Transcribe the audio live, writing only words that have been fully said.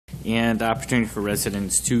and opportunity for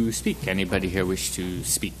residents to speak. Anybody here wish to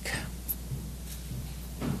speak?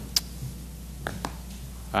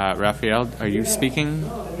 Raphael, are you speaking?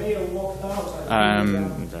 No, the mayor walked out.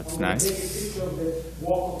 That's nice. Take a picture of the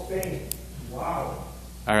Walk of Fame. Wow.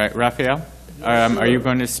 All right, Raphael, are you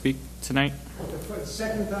going to speak tonight? The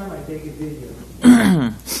second time I take a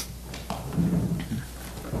video.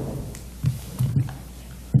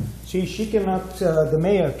 See, she cannot, the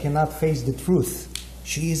mayor cannot face the truth.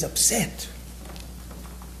 She is upset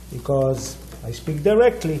because I speak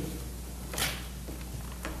directly.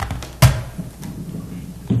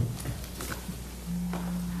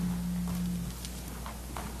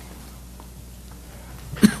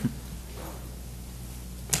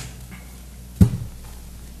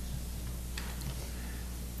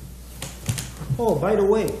 Oh, by the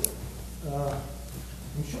way,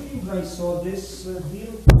 I'm sure you guys saw this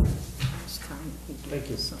deal. Thank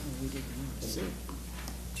you. Something we didn't want to see.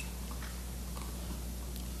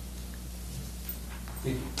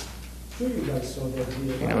 Sure you guys saw that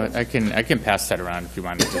deal. You know what? I can pass that around if you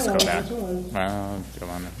want to just go back. That's all right. Well, I don't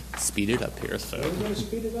want to speed it up here, so We're going to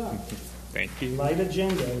speed it up. thank you. Light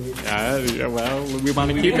agenda. Yeah, well, we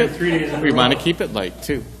want to keep it. 3 days in a We row. want to keep it light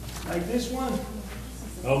too. Like this one.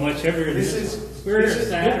 How much heavier This this is We're this here is,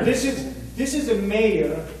 Saturday. this is a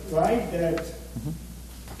mayor, right? That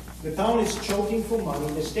the town is choking for money.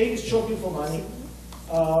 The state is choking for money.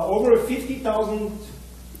 Over a $50,000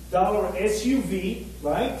 SUV,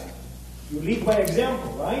 right? You lead by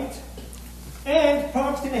example, right? And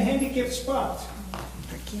parked in a handicapped spot.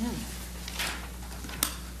 Again.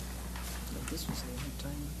 But this was a long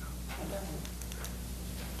time ago.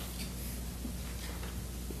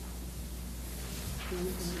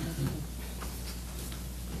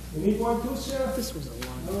 You need one too, sir? This was a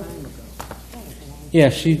long time ago. Yeah,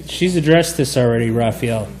 she's addressed this already,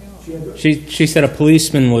 Raphael. She had- She said a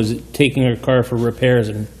policeman was taking her car for repairs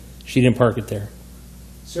and she didn't park it there.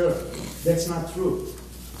 Sir, that's not true.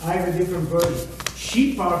 I have a different version.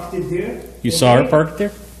 She parked it there. You saw her okay? park it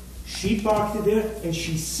there? She parked it there, and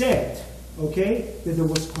she said, okay, that there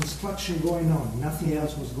was construction going on. Nothing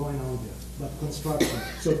else was going on there but construction.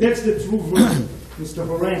 So that's the true version, Mr.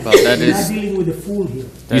 Horan. Well, that We're is- not dealing with a fool here.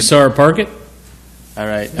 You saw her park it? All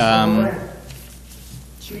right. Mr. Horan,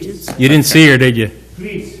 please, You didn't see her, did you?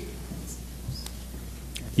 please.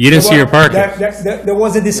 You didn't see her park it. There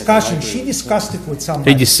was a discussion. She discussed it with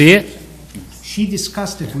somebody. Did you see it? She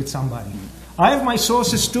discussed it with somebody. I have my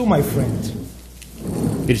sources too, my friend.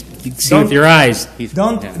 You can see with your eyes.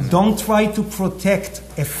 Don't try to protect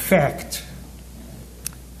a fact.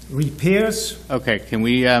 Repairs. Okay, can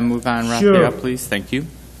we move on, Sure. Raphael, please? Thank you.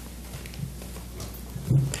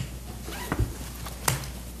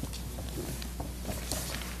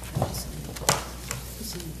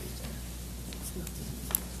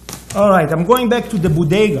 All right, I'm going back to the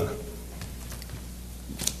bodega.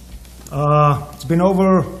 It's been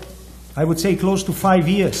over, I would say, close to 5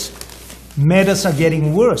 years. Matters are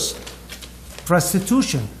getting worse.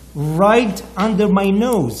 Prostitution, right under my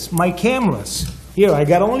nose, my cameras. Here, I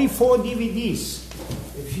got only 4 DVDs.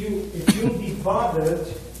 If you'll be bothered,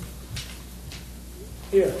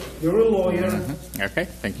 here, you're a lawyer. Okay,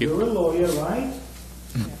 thank you. You're a lawyer, right?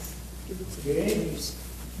 Okay.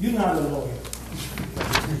 You're not a lawyer.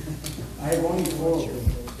 I have only 4.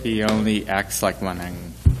 He only acts like one on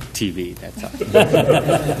TV, that's all.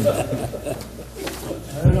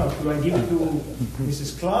 I don't know, do I give it to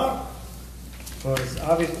Mrs. Clark? Because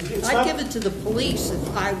obviously, it's I'd not, give it to the police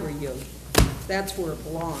if I were you. That's where it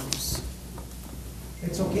belongs.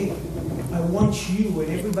 it's okay. I want you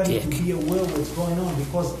and everybody to be aware of what's going on,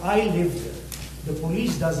 because I live there. The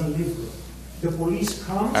police doesn't live there. The police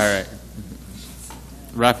comes. All right.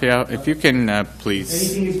 Raphael, if you can, please,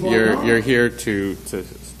 Anything is going on? you're here to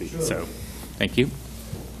speak, Sure. so, thank you.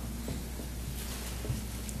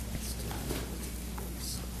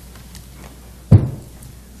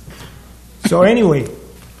 So anyway,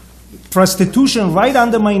 prostitution right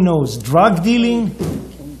under my nose, drug dealing.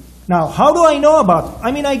 Now, how do I know about it?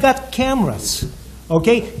 I mean, I got cameras,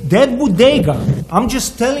 okay? That bodega, I'm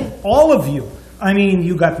just telling all of you. I mean,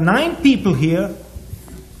 you got 9 people here,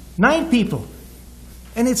 9 people.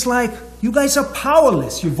 And it's like, you guys are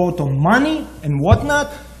powerless. You vote on money and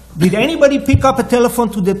whatnot. Did anybody pick up a telephone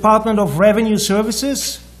to the Department of Revenue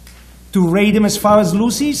Services to raid them as far as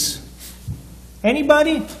Lucy's?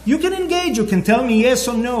 Anybody? You can engage. You can tell me yes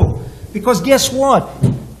or no. Because guess what?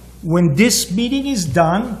 When this meeting is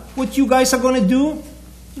done, what you guys are going to do?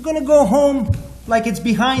 You're going to go home like it's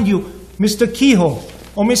behind you. Mr. Kehoe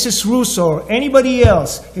or Mrs. Russo or anybody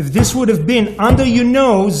else, if this would have been under your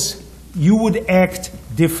nose, you would act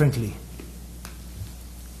differently.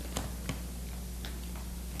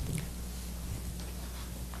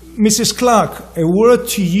 Mrs. Clark, a word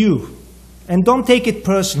to you, and don't take it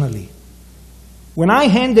personally. When I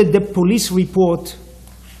handed the police report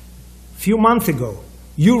a few months ago,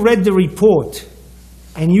 you read the report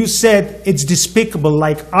and you said it's despicable,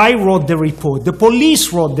 like I wrote the report. The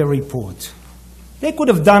police wrote the report. They could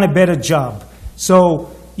have done a better job.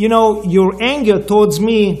 So, you know, your anger towards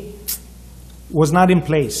me was not in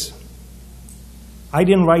place. I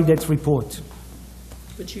didn't write that report.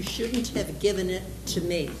 But you shouldn't have given it to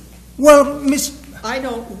me. Well, Miss... I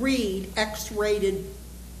don't read X-rated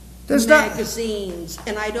There's not- magazines,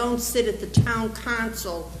 and I don't sit at the town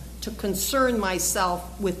council to concern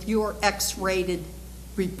myself with your X-rated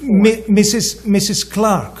report. Mrs.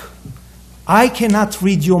 Clark, I cannot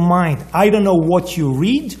read your mind. I don't know what you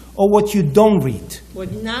read or what you don't read. Well,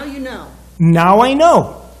 now you know. Now I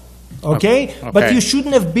know. Okay? Okay. But you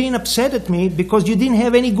shouldn't have been upset at me because you didn't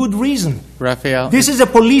have any good reason. Raphael? This is a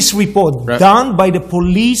police report done by the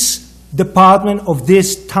police department of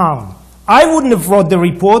this town. I wouldn't have wrote the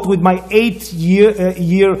report with my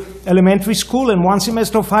 8-year elementary school and 1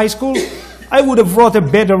 semester of high school. I would have wrote a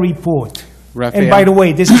better report. Raphael? And by the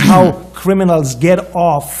way, this is how criminals get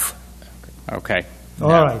off. Okay. All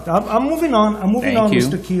right. I'm moving on. I'm moving Thank on, you.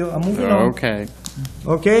 Mr. Keel. I'm moving on. Okay.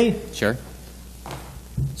 Okay? Sure.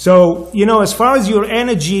 So, you know, as far as your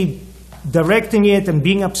energy directing it and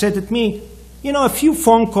being upset at me, you know, a few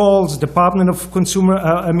phone calls, Department of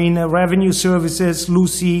Revenue Services,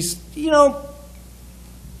 Lucy's, you know,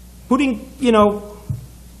 putting, you know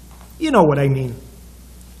what I mean.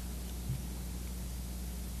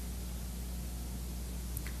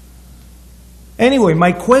 Anyway,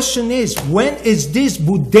 my question is, when is this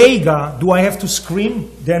bodega, do I have to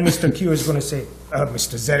scream? Then Mr. Q is going to say,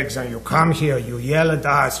 Mr. Zerigson, you come here, you yell at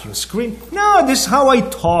us, you scream. No, this is how I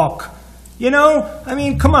talk. You know, I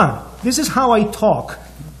mean, come on. This is how I talk.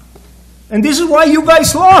 And this is why you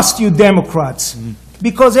guys lost, you Democrats.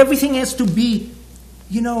 Because everything has to be,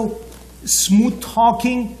 you know, smooth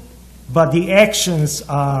talking, but the actions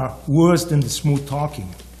are worse than the smooth talking.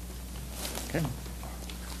 Okay.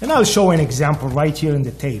 And I'll show an example right here in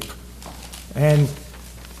the tape. And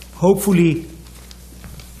hopefully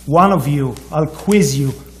one of you, I'll quiz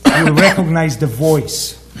you, will recognize the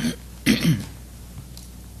voice.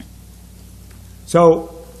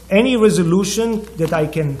 So any resolution that I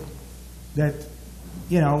can,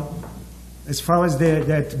 you know, as far as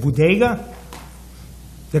that bodega,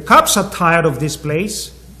 the cops are tired of this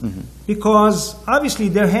place because obviously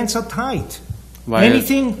their hands are tied. Why-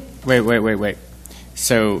 Anything... Wait.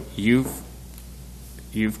 So you've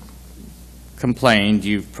complained,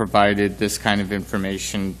 you've provided this kind of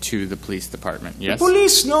information to the police department, yes?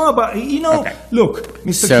 Police know about, you know, Okay. look,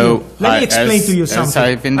 Mr. So, King, let me explain to you as something.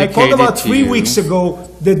 I've I called indicated about to 3 you- weeks ago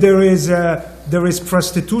that there is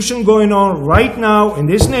prostitution going on right now in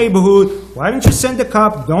this neighborhood. Why don't you send the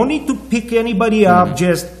cop? Don't need to pick anybody up.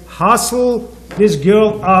 Just hustle this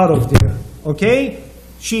girl out of there, okay?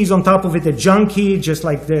 She's on top of it a junkie, just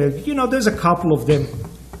like there's a couple of them,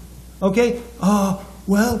 okay?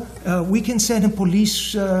 We can send a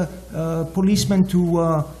policeman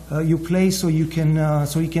to your place so you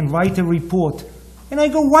can write a report. And I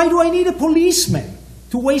go, why do I need a policeman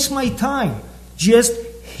to waste my time? Just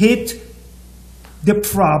hit the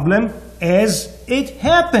problem as it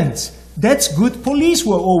happens. That's good police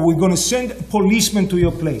work. Oh, we're going to send a policeman to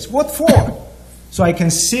your place. What for? So I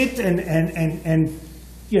can sit and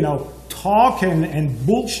you know, talk and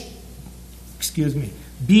bullshit,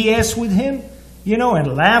 BS with him, you know,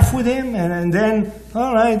 and laugh with him, and then,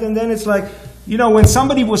 all right, and then it's like, you know, when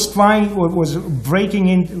somebody was trying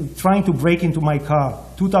to break into my car,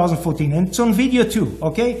 2014, and it's on video too,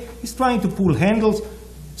 okay? He's trying to pull handles.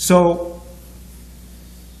 So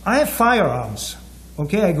I have firearms,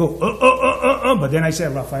 okay? I go, but then I say,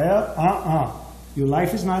 Raphael, your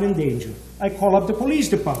life is not in danger. I call up the police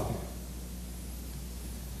department,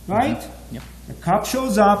 right? Yep. The cop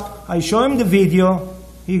shows up, I show him the video,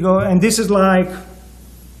 and this is like,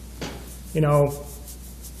 you know,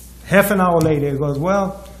 half an hour later, he goes,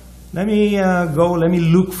 well, let me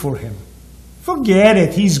look for him. Forget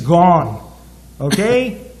it, he's gone,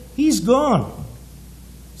 okay? He's gone.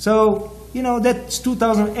 So, you know, that's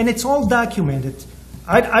 2000, and it's all documented.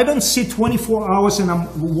 I don't sit 24 hours and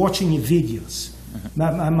I'm watching your videos.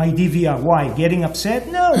 My DVR. Why? Getting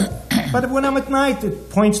upset? No. But when I'm at night, it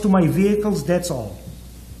points to my vehicles, that's all.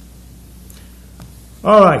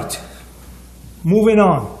 All right. Moving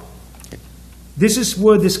on. This is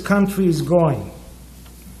where this country is going.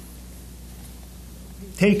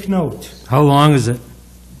 Take note. How long is it?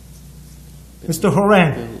 Mr.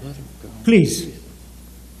 Horan, please.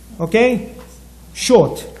 Okay?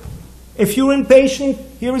 Short. If you're impatient,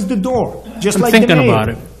 here is the door, just I'm like the mayor. thinking about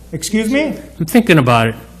it. Excuse me? I'm thinking about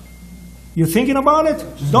it. You're thinking about it?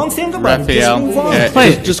 Don't think about it, just Raphael, move on.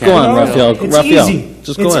 Play. Just go on, Raphael. It's Raphael, easy.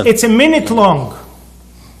 just go in. It's a minute long.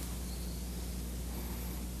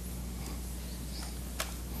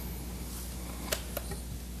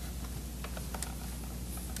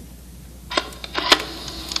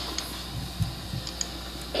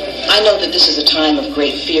 I know that this is a time of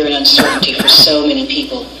great fear and uncertainty for so many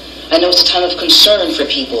people. I know it's a time of concern for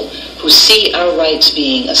people who see our rights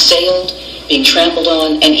being assailed, being trampled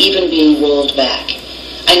on, and even being rolled back.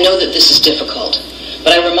 I know that this is difficult,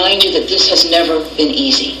 but I remind you that this has never been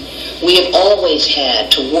easy. We have always had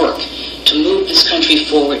to work to move this country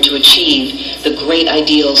forward to achieve the great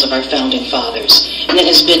ideals of our founding fathers. And it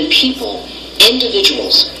has been people,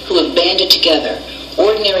 individuals, who have banded together,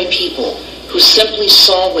 ordinary people, who simply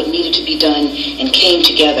saw what needed to be done and came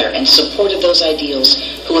together and supported those ideals,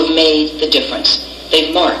 who have made the difference.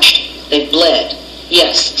 They've marched, they've bled.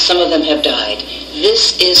 Yes, some of them have died.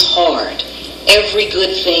 This is hard. Every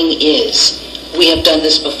good thing is. We have done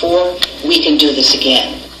this before, we can do this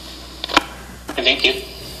again. Thank you.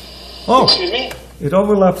 Oh, Excuse me? it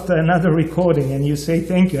overlapped another recording, and you say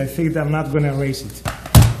thank you. I figured I'm not going to erase it.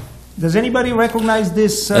 Does anybody recognize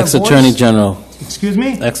this Ex-Attorney voice? General. Excuse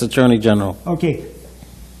me? Ex-Attorney General. Okay.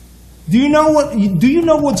 Do you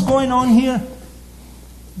know what's going on here?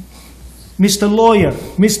 Mr.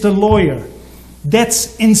 Lawyer,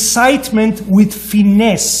 that's incitement with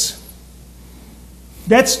finesse.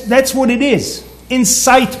 That's what it is.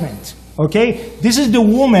 Incitement. Okay? This is the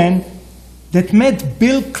woman that met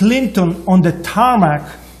Bill Clinton on the tarmac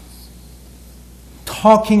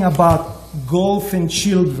talking about golf and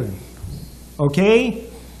children. Okay?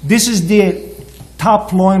 This is the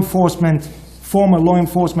top law enforcement, former law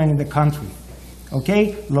enforcement in the country.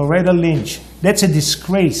 Okay? Loretta Lynch. That's a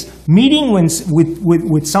disgrace. Meeting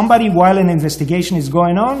with somebody while an investigation is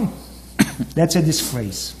going on, that's a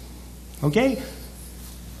disgrace. Okay?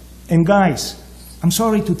 And guys, I'm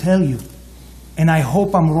sorry to tell you, and I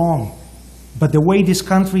hope I'm wrong, but the way this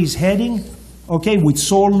country is heading, okay, with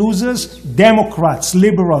sore losers, Democrats,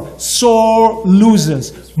 liberals, sore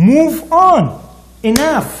losers. Move on.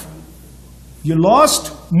 Enough. You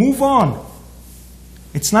lost, move on.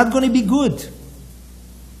 It's not going to be good.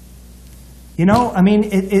 You know, I mean,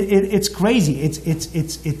 it's crazy.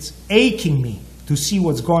 It's aching me to see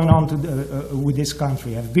what's going on with this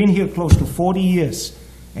country. I've been here close to 40 years,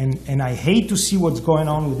 and I hate to see what's going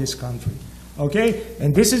on with this country. Okay?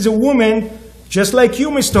 And this is a woman, just like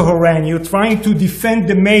you, Mr. Horan, you're trying to defend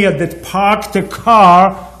the mayor that parked a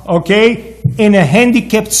car, okay, in a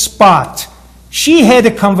handicapped spot. She had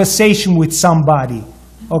a conversation with somebody,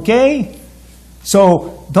 okay?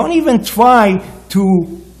 So don't even try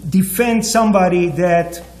to defend somebody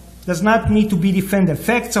that does not need to be defended.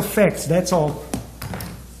 Facts are facts, that's all.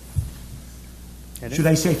 Should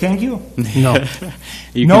I say thank you? No.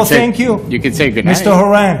 No, thank you. You can say good night. Mr.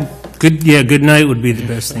 Horan, Good night would be the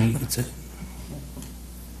best thing you could say.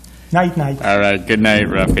 night, night. All right, good night,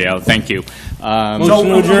 Raphael. Thank you.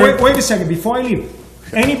 So, wait a second, before I leave.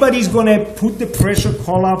 Anybody's going to put the pressure,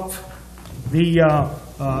 call up the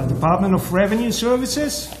Department of Revenue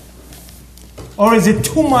Services? Or is it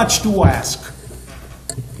too much to ask?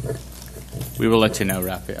 We will let you know,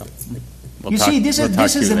 Raphael. You see, this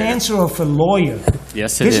is an answer of a lawyer.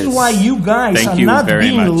 Yes, it is. This is why you guys Thank are you not very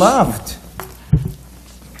being much. loved.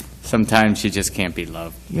 Sometimes you just can't be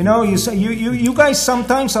loved. You know, you guys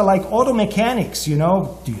sometimes are like auto mechanics, you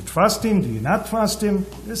know. Do you trust him? Do you not trust him?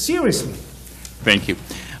 Seriously. Thank you.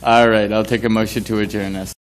 All right, I'll take a motion to adjourn us.